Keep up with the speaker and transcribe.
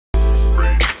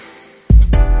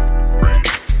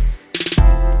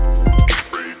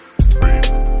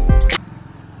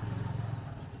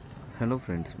Hello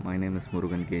friends, my name is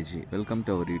Murugan KG. Welcome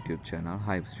to our YouTube channel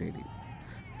Hyipsdaily.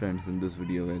 Friends, in this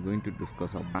video we are going to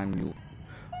discuss a brand new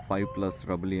 5 plus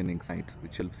Ruble earning sites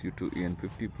which helps you to earn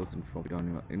 50% profit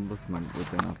on your investment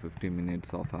within a 50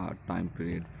 minutes of a time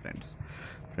period. Friends,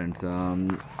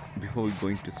 before we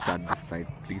going to start this site,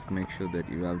 please make sure that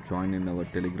you have joined in our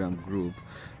Telegram group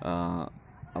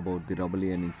about the Ruble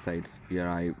earning sites. Here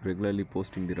I regularly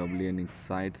posting the Ruble earning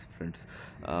sites, friends.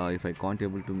 If I can't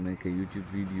able to make a YouTube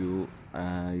video,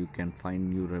 you can find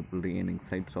new Ruble earning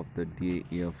sites of the day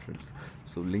here, friends.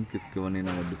 So link is given in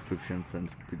our description,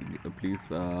 friends. Please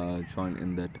join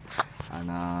in that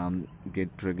and get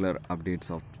regular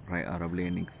updates of Ruble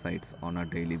earning sites on a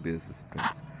daily basis,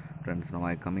 friends. Now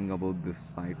I coming about this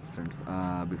site, friends.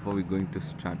 Before we going to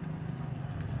start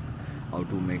how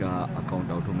to make a account,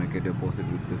 how to make a deposit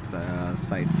with this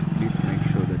sites, please make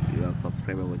sure that you have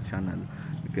subscribed our channel.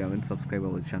 If you haven't subscribed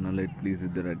our channel yet, please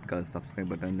hit the red color subscribe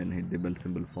button, then hit the bell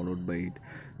symbol followed by it,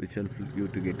 which will help you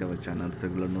to get our channel's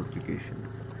regular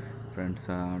notifications. Friends,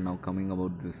 now coming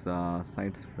about this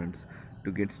sites, friends.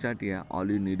 To get started here, all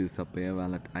you need is a payer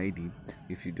wallet ID.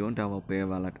 If you don't have a payer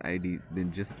wallet ID,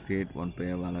 then just create one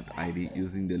payer wallet ID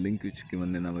using the link which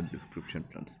given in our description,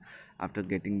 friends. After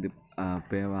getting the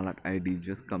payer wallet ID,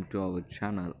 just come to our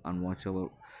channel and watch our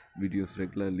videos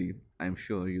regularly. I'm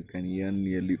sure you can earn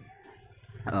nearly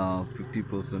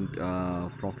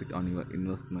 50% profit on your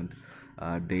investment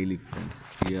daily, friends.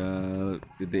 Here,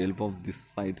 with the help of these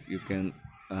sites, you can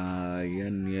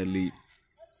earn nearly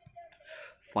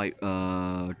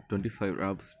 25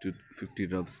 rubs to 50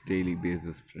 rubs daily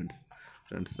basis, friends.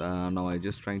 Now I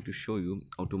just trying to show you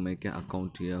how to make an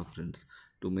account here, friends.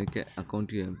 To make an account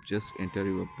here, just enter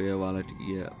your payer wallet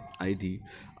here ID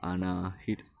and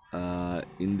hit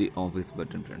in the office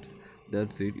button, friends.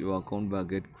 That's it, your account will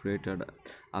get created.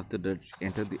 After that,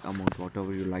 enter the amount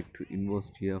whatever you like to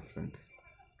invest here, friends.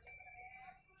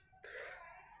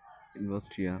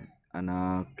 Invest here and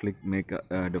click make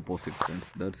a deposit, friends.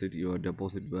 That's it, your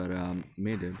deposit were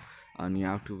made it, and you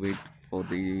have to wait for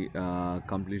the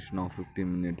completion of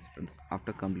 15 minutes, friends.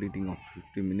 After completing of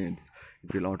 50 minutes,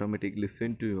 it will automatically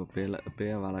send to your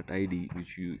payer wallet ID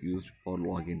which you used for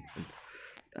login, friends.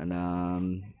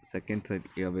 And second site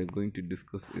here we're going to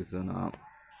discuss is on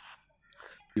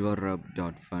your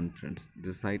RUB.fund, friends.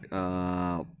 This site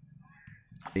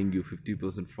paying you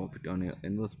 50% profit on your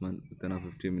investment within a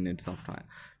 50 minutes of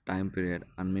time period,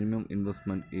 and minimum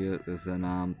investment here is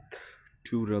an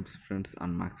 2 rubs, friends,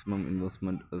 and maximum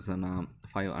investment is an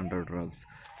 500 rubs.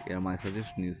 Here my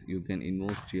suggestion is you can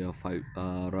invest here 5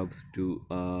 rubs to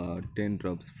 10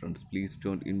 rubs, friends. Please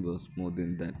don't invest more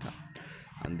than that.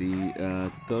 And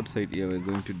the third site here we're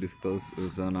going to discuss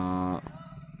is on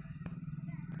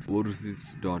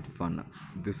overseas.fun.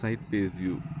 This site pays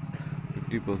you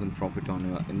 50% profit on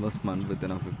your investment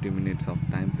within a 50 minutes of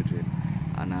time period,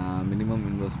 and minimum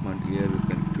investment here is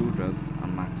in 2 rubs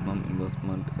and maximum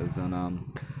investment is on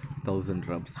 1000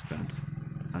 rubs, friends.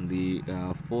 And the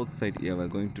fourth site here we're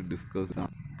going to discuss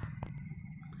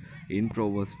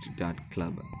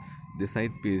Club. This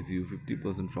site pays you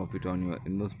 50% profit on your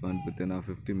investment within a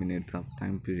 50 minutes of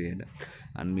time period,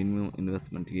 and minimum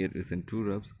investment here is in 2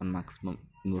 rubs and maximum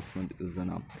investment is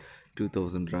in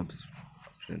 2000 rubs,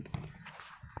 friends.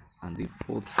 And the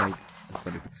fifth site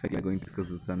we are going to discuss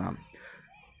is an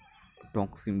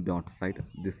site.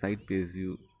 This site pays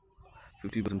you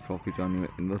 50% profit on your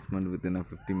investment within a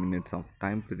 50 minutes of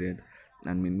time period,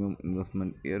 and minimum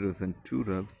investment here is in 2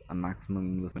 rubs and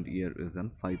maximum investment here is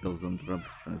in 5000 rubs,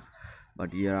 friends.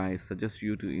 But here I suggest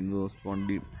you to invest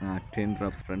only 10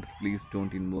 rubs, friends. Please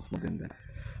don't invest more than that,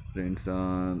 friends.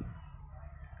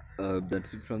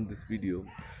 That's it from this video.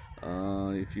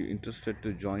 If you're interested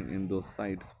to join in those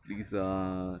sites, please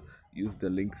use the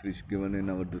links which given in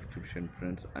our description,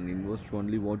 friends, and invest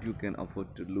only what you can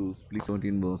afford to lose. Please don't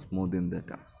invest more than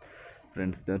that,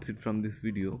 friends. That's it from this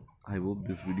video. I hope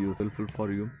this video is helpful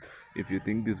for you. If you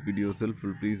think this video is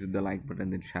helpful, please hit the like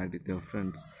button and share it with your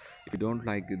friends. If you don't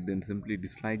like it, then simply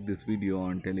dislike this video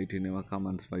and tell it in our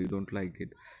comments why you don't like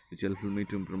it, which will help me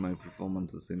to improve my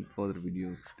performances in further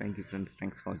videos. Thank you, friends.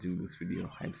 Thanks for watching this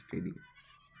video. Hyipsdaily.